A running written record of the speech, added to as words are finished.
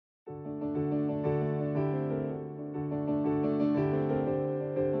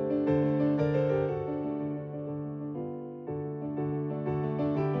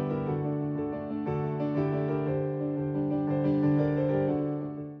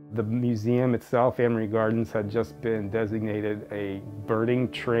The museum itself, Annmarie Gardens, had just been designated a birding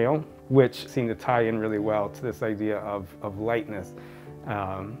trail, which seemed to tie in really well to this idea of lightness.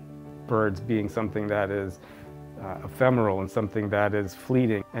 Birds being something that is ephemeral and something that is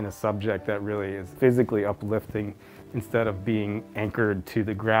fleeting, and a subject that really is physically uplifting instead of being anchored to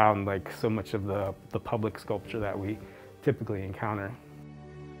the ground like so much of the public sculpture that we typically encounter.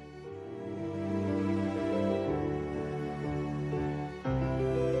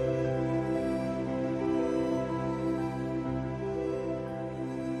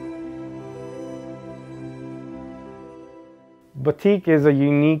 Batik is a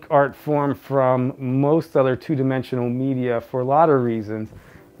unique art form from most other two-dimensional media for a lot of reasons.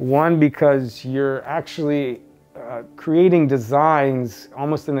 One, because you're actually creating designs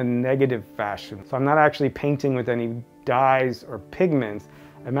almost in a negative fashion. So I'm not actually painting with any dyes or pigments.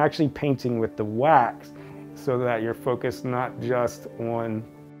 I'm actually painting with the wax, so that you're focused not just on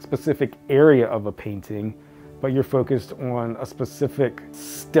a specific area of a painting, but you're focused on a specific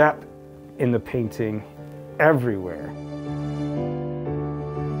step in the painting everywhere.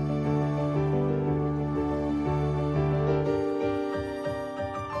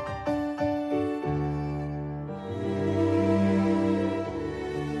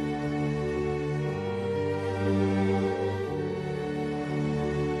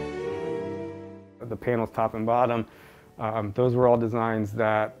 The panels top and bottom, those were all designs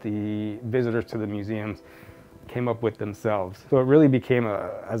that the visitors to the museums came up with themselves. So it really became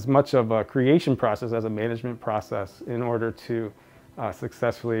as much of a creation process as a management process in order to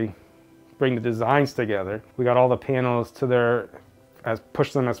successfully bring the designs together. We got all the panels to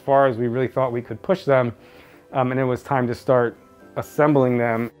push them as far as we really thought we could push them, and it was time to start assembling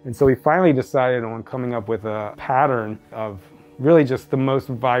them. And so we finally decided on coming up with a pattern of really just the most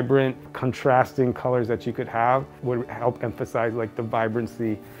vibrant, contrasting colors that you could have would help emphasize like the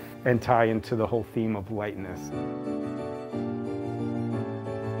vibrancy and tie into the whole theme of lightness.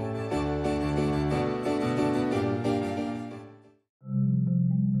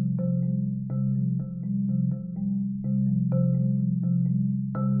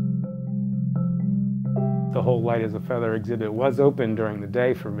 The whole Light as a Feather exhibit was open during the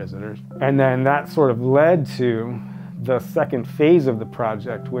day for visitors. And then that sort of led to the second phase of the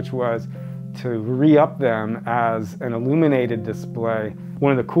project, which was to re-up them as an illuminated display.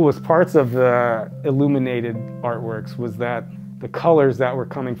 One of the coolest parts of the illuminated artworks was that the colors that were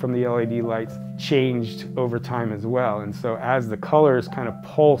coming from the LED lights changed over time as well. And so as the colors kind of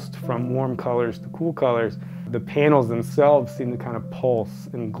pulsed from warm colors to cool colors, the panels themselves seemed to kind of pulse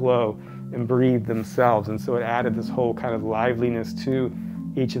and glow and breathe themselves. And so it added this whole kind of liveliness to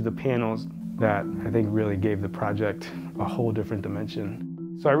each of the panels that I think really gave the project a whole different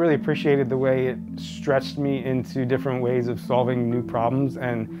dimension. So I really appreciated the way it stretched me into different ways of solving new problems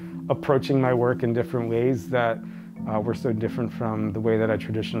and approaching my work in different ways that were so different from the way that I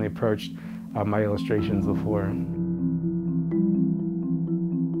traditionally approached my illustrations before.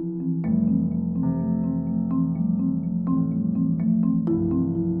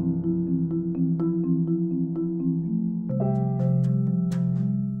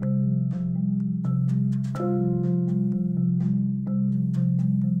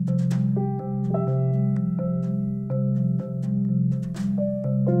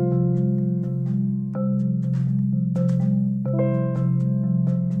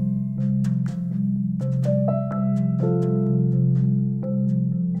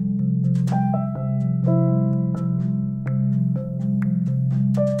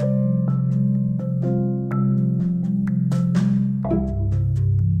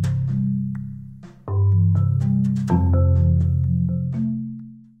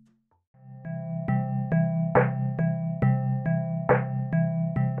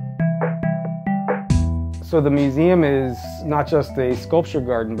 So the museum is not just a sculpture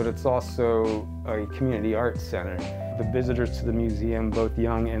garden, but it's also a community arts center. The visitors to the museum, both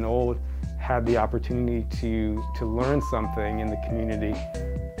young and old, had the opportunity to learn something in the community.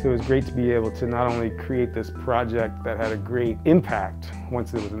 So it was great to be able to not only create this project that had a great impact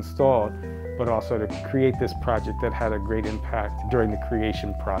once it was installed, but also to create this project that had a great impact during the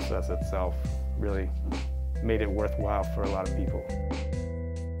creation process itself. Really made it worthwhile for a lot of people.